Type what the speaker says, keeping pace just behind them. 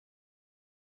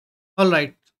All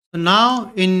right. So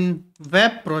now in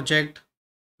web project,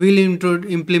 we'll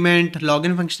implement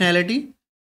login functionality.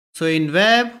 So in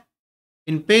web,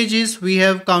 in pages, we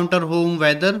have counter, home,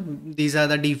 weather. These are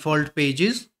the default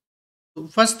pages. So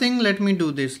first thing, let me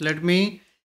do this. Let me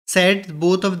set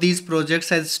both of these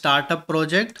projects as startup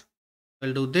project.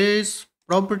 We'll do this.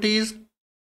 Properties,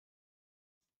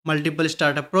 multiple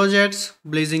startup projects,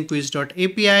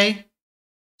 blazingquiz.api,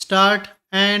 start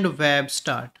and web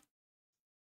start.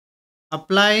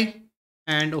 Apply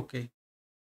and OK.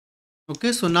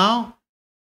 Okay, so now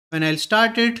when I'll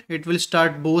start it, it will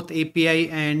start both API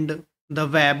and the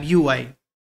web UI.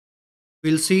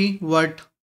 We'll see what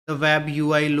the web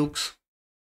UI looks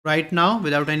right now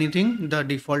without anything, the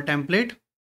default template.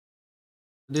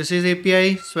 This is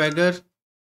API, Swagger.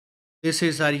 This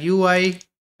is our UI.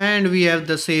 And we have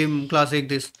the same classic,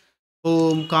 this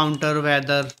home, counter,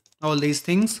 weather, all these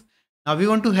things. Now we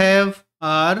want to have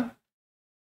our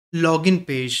login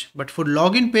page, but for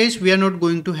login page we are not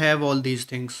going to have all these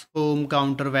things, home,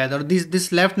 counter, weather,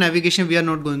 this left navigation, we are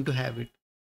not going to have it.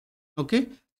 Okay,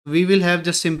 we will have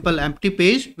just simple empty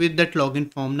page with that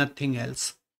login form, nothing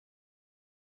else.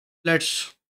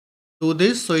 Let's do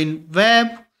this. So in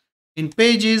web, in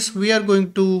pages, we are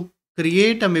going to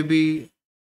create a maybe,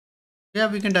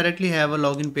 yeah, we can directly have a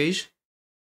login page.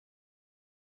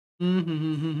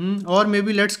 Or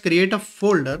maybe let's create a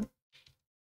folder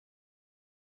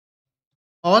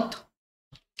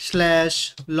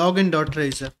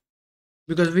auth/login.razor,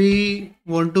 because we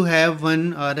want to have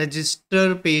one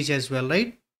register page as well,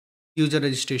 right? User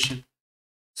registration.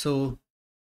 So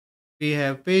we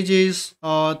have pages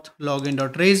auth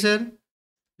login.razor.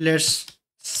 Let's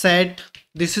set,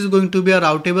 this is going to be a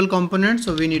routable component,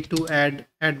 so we need to add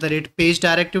 @page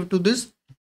directive to this,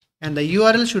 and the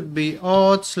URL should be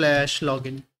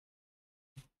auth/login.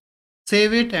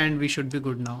 Save it and we should be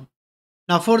good now.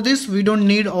 Now for this, we don't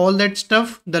need all that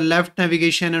stuff, the left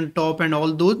navigation and top and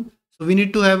all those. So we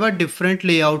need to have a different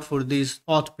layout for these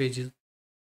auth pages.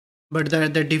 But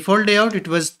the default layout, it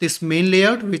was this main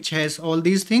layout, which has all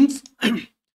these things. So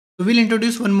we'll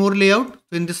introduce one more layout.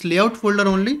 So in this layout folder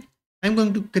only, I'm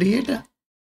going to create a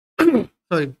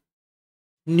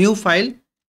new file.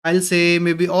 I'll say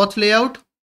maybe auth layout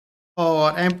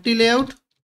or empty layout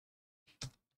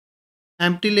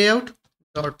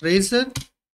dot razor.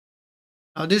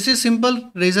 Now this is simple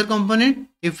razor component.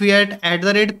 If we add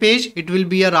 @page, it will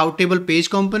be a routable page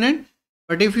component.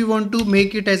 But if we want to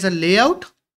make it as a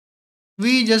layout,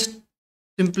 we just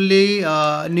simply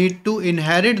need to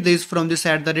inherit this from this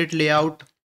 @layout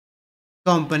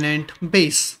component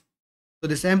base. So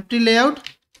this empty layout,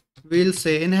 we'll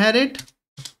say inherit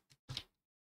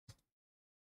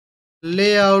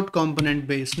layout component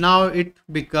base. Now it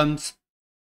becomes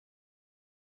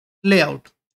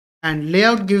layout, and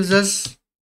layout gives us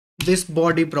this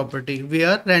body property. We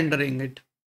are rendering it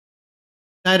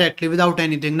directly without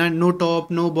anything, no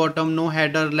top, no bottom, no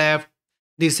header left,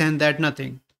 this and that,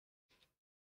 nothing.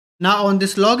 Now on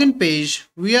this login page,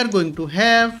 we are going to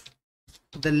have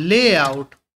the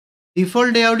layout.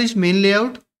 Default layout is main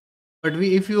layout, but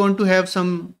if we want to have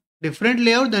some different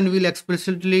layout, then we'll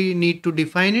explicitly need to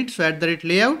define it. So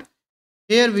 @layout,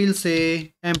 here we'll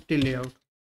say empty layout,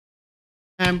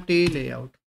 and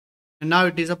now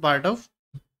it is a part of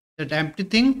that empty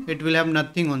thing. It will have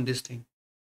nothing on this thing.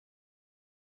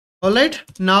 All right,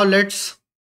 now let's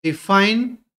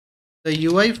define the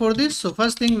UI for this. So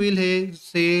first thing we'll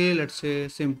say, let's say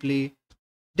simply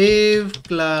div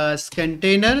class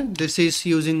container. This is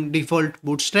using default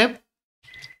bootstrap.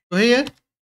 So here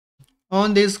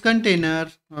on this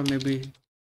container, or maybe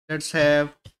let's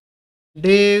have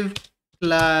div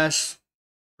class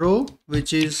row,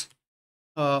 which is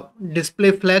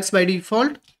display flags by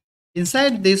default.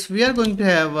 Inside this, we are going to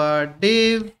have a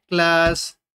div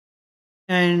class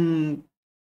and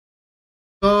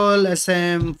call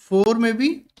sm4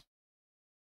 maybe.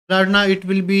 Right now it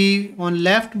will be on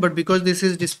left, but because this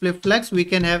is display flags, we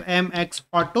can have mx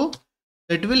auto.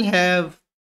 It will have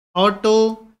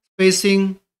auto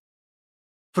spacing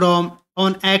from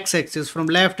on x-axis, from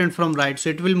left and from right, so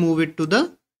it will move it to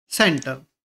the center.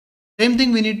 Same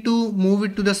thing, we need to move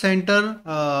it to the center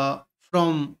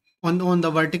from on the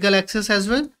vertical axis as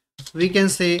well. We can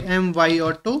say my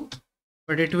auto,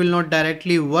 but it will not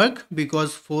directly work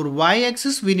because for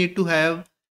y-axis we need to have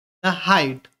the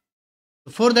height.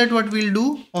 For that, what we'll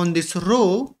do, on this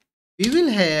row we will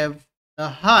have the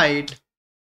height,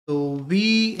 so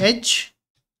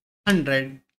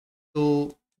vh100,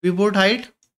 so viewport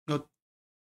height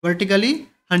vertically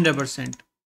 100%.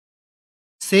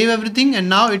 Save everything, and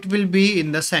now it will be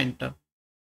in the center.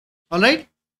 All right,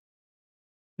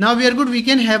 now we are good. We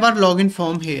can have our login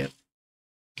form here.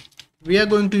 we are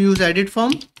going to use edit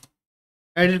form.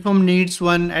 Edit form needs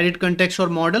one edit context or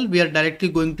model. We are directly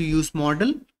going to use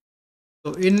model.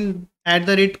 So in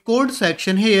 @code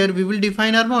section here, we will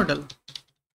define our model.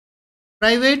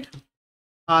 Private,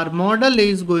 our model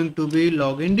is going to be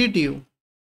login DTO,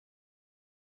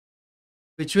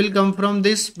 which will come from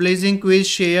this Blazing quiz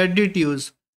shared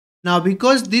DTOs. Now,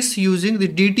 because this using the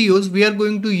DTOs, we are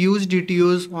going to use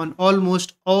DTOs on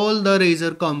almost all the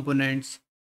Razor components.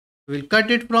 We'll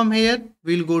cut it from here.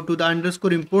 We'll go to the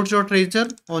underscore imports.razor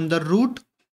on the root.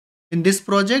 In this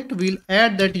project, we'll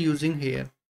add that using here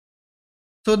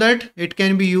so that it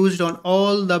can be used on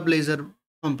all the Blazor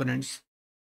components.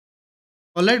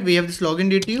 Alright, we have this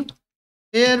login DTO.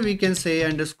 Here we can say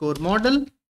underscore model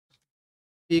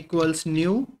equals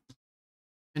new,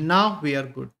 and now we are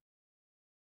good.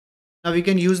 Now we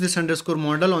can use this underscore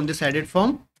model on this edit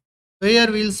form. So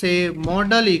here we'll say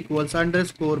model equals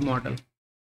underscore model.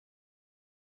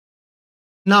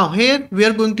 Now here we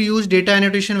are going to use data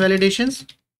annotation validations.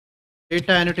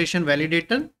 Data annotation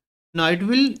validator. Now it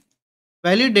will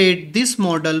validate this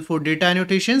model for data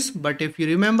annotations, but if you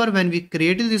remember, when we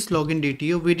created this login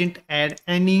DTO, we didn't add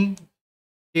any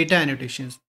data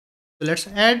annotations. So let's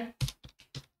add.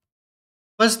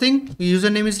 First thing,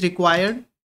 username is required,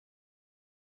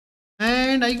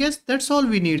 and I guess that's all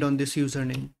we need on this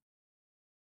username.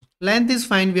 Length is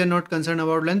fine, we are not concerned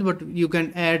about length, but you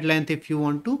can add length if you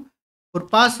want to. For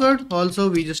password also,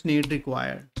 we just need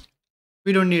required.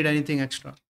 We don't need anything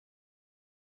extra.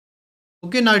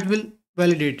 Okay, now it will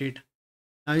validate it.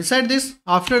 Now inside this,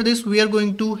 after this, we are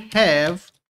going to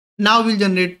have, now we'll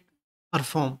generate our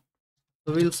form.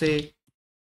 So we'll say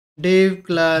div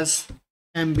class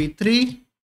mb3.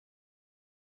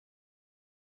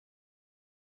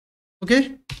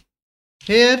 Okay,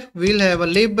 here we'll have a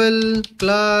label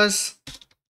class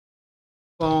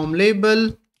form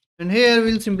label, and here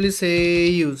we'll simply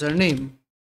say username,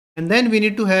 and then we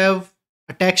need to have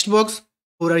a text box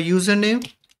for our username.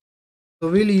 So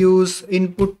we'll use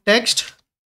input text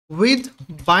with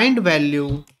bind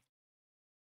value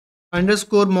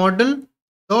underscore model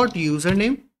dot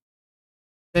username.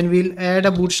 Then we'll add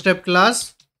a bootstrap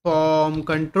class form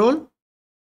control,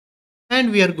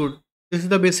 and we are good. This is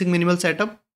the basic minimal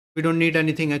setup. We don't need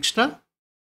anything extra.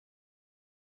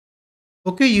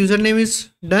 Okay, username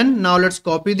is done. Now let's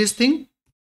copy this thing,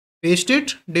 paste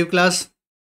it, div class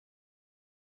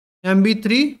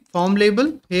mb3 form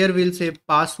label. Here we'll say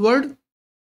password,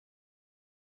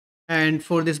 and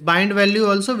for this bind value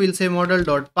also we'll say model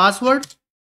dot password.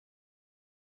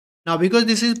 Now because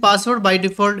this is password, by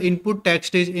default input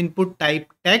text is input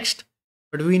type text,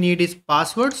 but we need is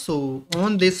password. So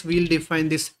on this we'll define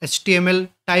this HTML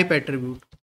type attribute.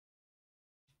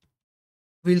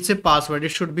 We'll say password, it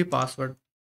should be password.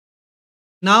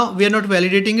 Now we are not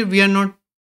validating it, we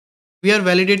are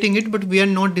validating it, but we are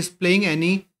not displaying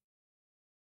any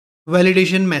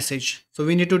validation message. So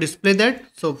we need to display that.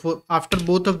 So for after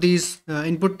both of these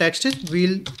input texts,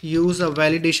 we'll use a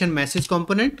validation message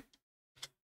component,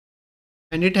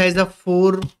 and it has a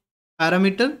 4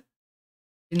 parameter.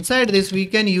 Inside this, we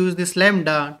can use this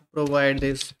lambda to provide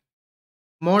this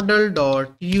model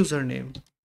dot username.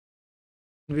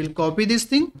 We'll copy this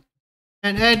thing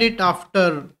and add it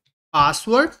after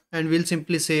password, and we'll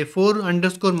simply say for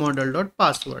underscore model dot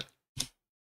password.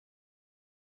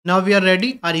 Now we are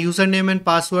ready. Our username and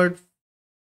password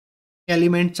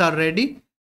elements are ready.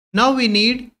 Now we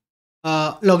need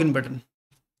a login button.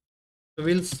 So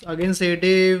we'll again say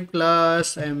div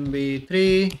class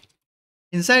mb3.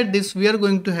 Inside this, we are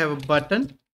going to have a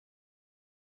button.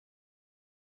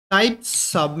 Type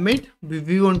submit.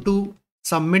 We want to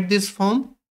submit this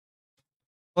form.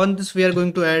 On this, we are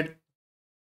going to add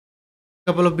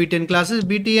a couple of btn classes,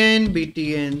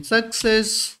 btn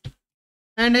success,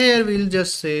 and here we'll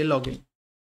just say login.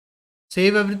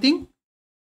 Save everything,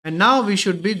 and now we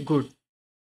should be good.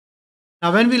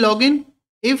 Now when we log in,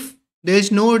 if there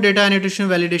is no data annotation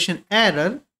validation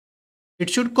error, it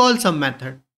should call some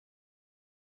method.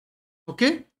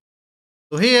 Okay,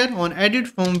 so here on edit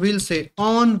form, we'll say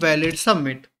on valid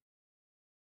submit.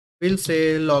 We'll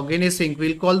say login async.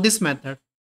 We'll call this method.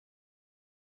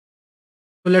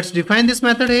 So let's define this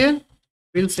method here.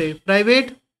 We'll say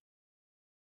private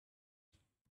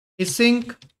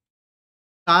async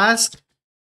task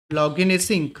login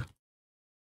async.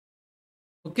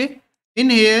 Okay,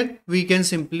 in here we can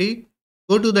simply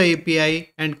go to the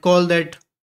API and call that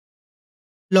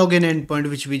login endpoint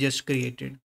which we just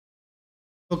created.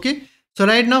 Okay, so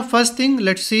right now, first thing,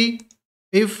 let's see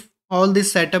if all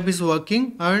this setup is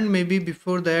working, and maybe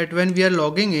before that, when we are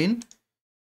logging in,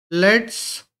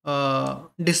 let's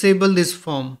disable this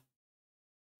form.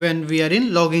 when we are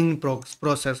in logging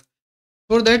process.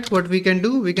 For that, what we can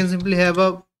do, we can simply have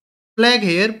a flag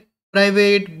here,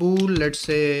 private bool, let's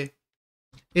say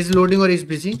is loading or is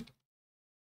busy.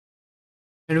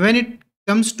 And when it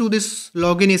comes to this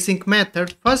login async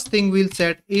method, first thing we'll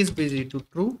set is busy to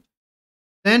true.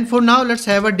 Then for now, let's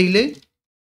have a delay,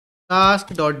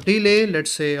 task.delay,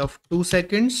 let's say of 2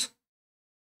 seconds.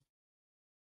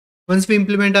 Once we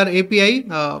implement our API,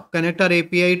 connect our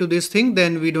API to this thing,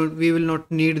 then we will not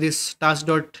need this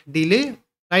task.delay.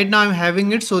 Right now I'm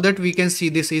having it so that we can see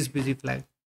this is busy flag.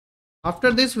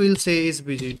 After this, we'll say is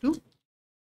busy to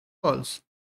false.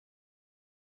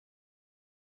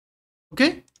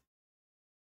 Okay.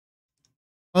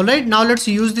 All right. Now let's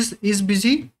use this is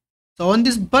busy. So on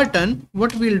this button,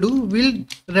 what we'll do, we'll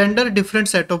render different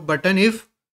set of button if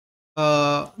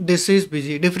this is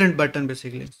busy, different button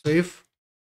basically. So if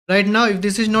right now, if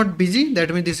this is not busy, that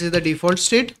means this is the default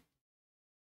state.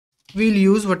 We'll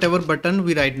use whatever button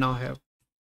we right now have.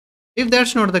 If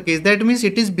that's not the case, that means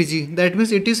it is busy. That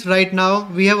means it is right now,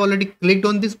 we have already clicked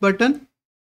on this button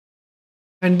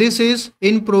and this is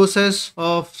in process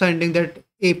of sending that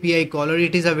API call, or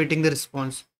it is awaiting the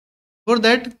response. For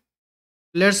that,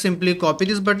 let's simply copy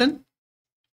this button,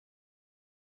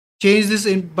 change this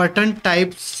in button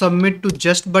type submit to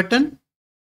just button,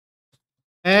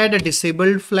 add a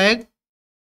disabled flag,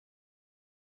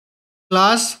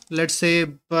 class, let's say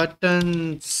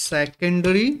button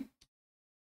secondary,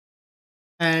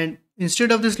 and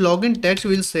instead of this login text,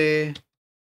 we'll say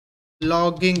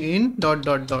logging in ...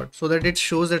 so that it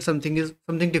shows that something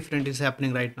different is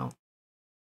happening right now.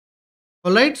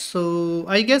 All right, so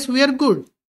I guess we are good.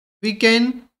 We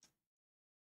can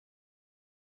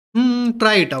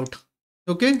try it out.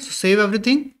 Okay, so save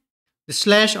everything. The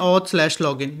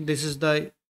 /auth/login. This is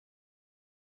the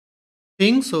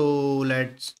thing. So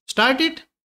let's start it.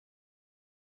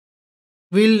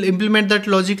 We'll implement that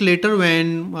logic later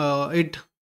when it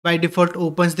by default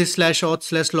opens this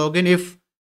 /auth/login if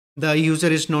the user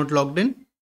is not logged in.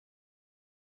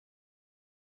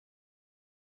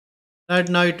 Right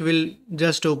now it will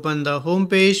just open the home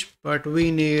page, but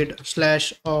we need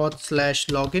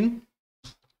 /auth/login.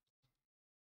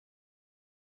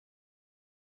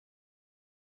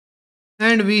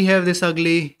 And we have this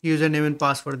ugly username and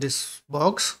password, this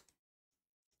box.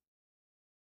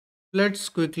 Let's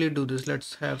quickly do this.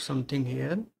 Let's have something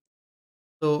here.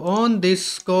 So on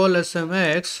this call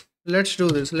SMX, let's do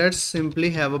this. Let's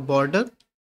simply have a border,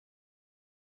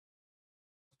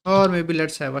 or maybe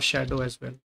let's have a shadow as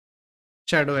well.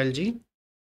 Shadow LG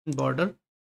border.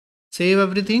 Save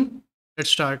everything.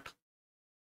 Let's start.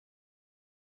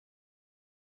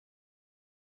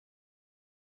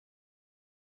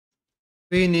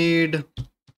 We need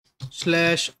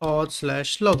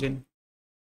 /auth/login.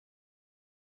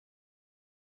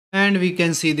 And we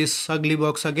can see this ugly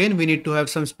box again. We need to have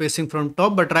some spacing from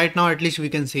top, but right now at least we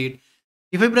can see it.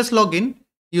 If I press login,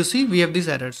 you see we have these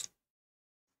errors.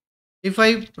 If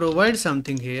I provide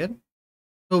something here,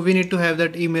 so we need to have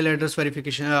that email address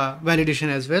verification validation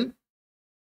as well.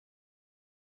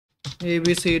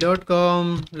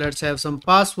 abc.com. Let's have some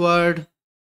password.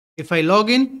 If I log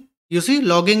in, you see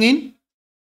logging in,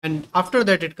 and after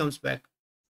that it comes back.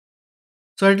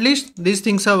 So at least these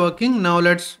things are working. Now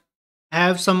let's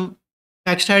have some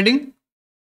text heading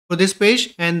for this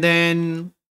page, and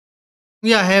then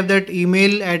have that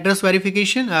email address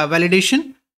verification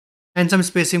validation and some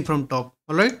spacing from top.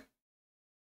 All right,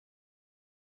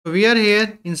 so we are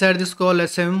here inside this call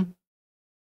SM.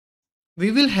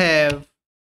 We will have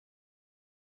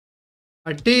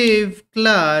a div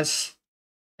class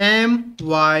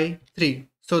MAUI3,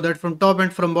 so that from top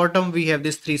and from bottom we have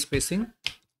this 3 spacing,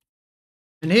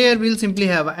 and here we'll simply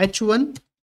have a h1.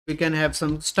 We can have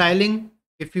some styling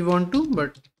if we want to,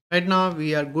 but right now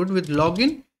we are good with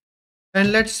login.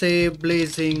 And let's say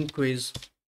blazing quiz,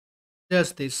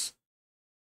 just this.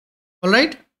 All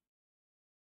right,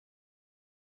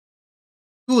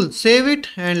 cool. Save it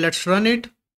and let's run it.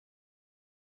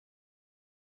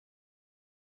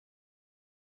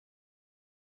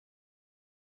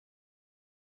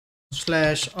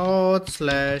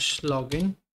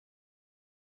 /auth/login,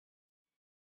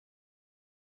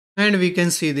 and we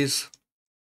can see this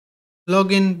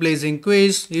login, blazing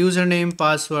quiz, username,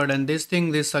 password, and this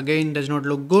thing. This again does not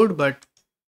look good, but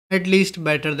at least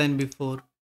better than before.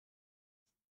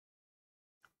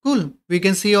 Cool, we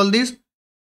can see all these.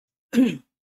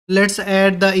 Let's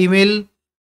add the email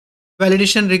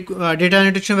validation, data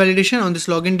annotation validation on this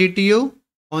login DTO.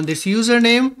 On this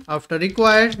username, after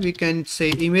required, we can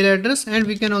say email address, and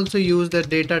we can also use the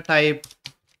data type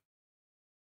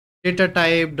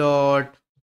dot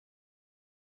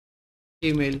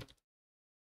email.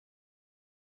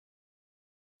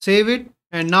 Save it,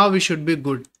 and now we should be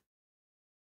good.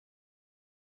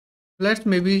 Let's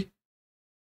maybe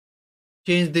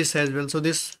change this as well. So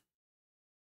this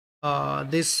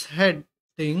head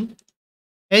thing,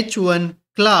 h1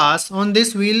 class, on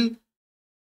this we'll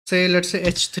say, let's say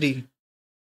h3,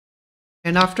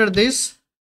 and after this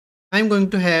I'm going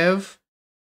to have,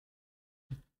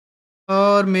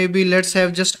 or maybe let's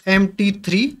have just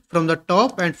mt3 from the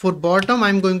top, and for bottom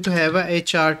I'm going to have a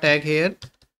hr tag here,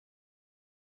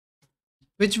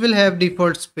 which will have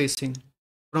default spacing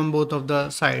from both of the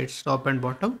sides, top and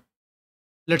bottom.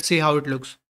 Let's see how it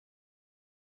looks.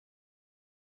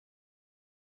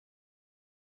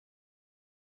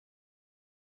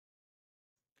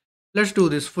 Let's do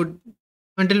this for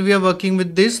until we are working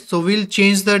with this. So we'll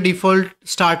change the default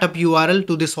startup URL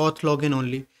to this auth login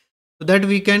only, so that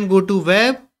we can go to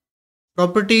web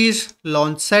properties,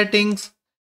 launch settings,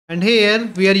 and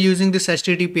here we are using this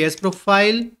HTTPS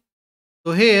profile.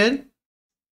 So here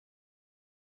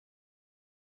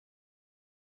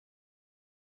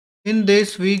in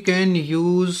this we can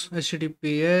use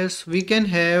HTTPS, we can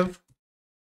have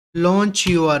launch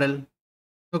URL.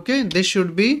 Okay, this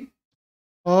should be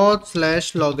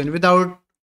auth/login without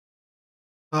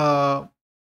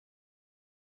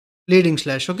leading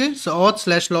slash. Okay, so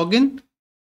auth/login,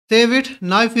 save it.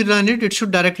 Now if we run it, it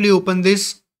should directly open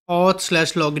this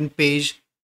auth/login page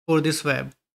for this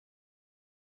web.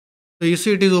 So you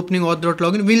see it is opening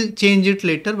auth.login. We'll change it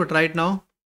later, but right now,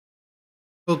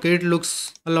 okay, it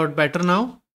looks a lot better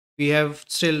now. We have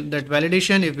still that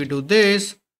validation. If we do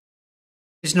this,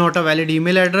 it's not a valid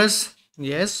email address.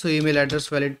 Yes, so email address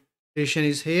validation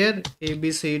is here,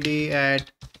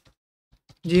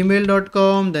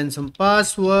 abcd@gmail.com, then some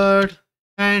password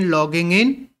and logging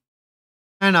in,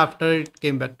 and after it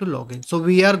came back to login. So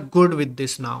we are good with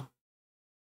this now.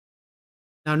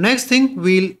 Now next thing,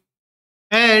 we'll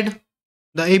add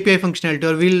the API functionality,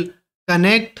 or we'll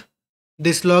connect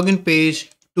this login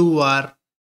page to our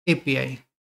API.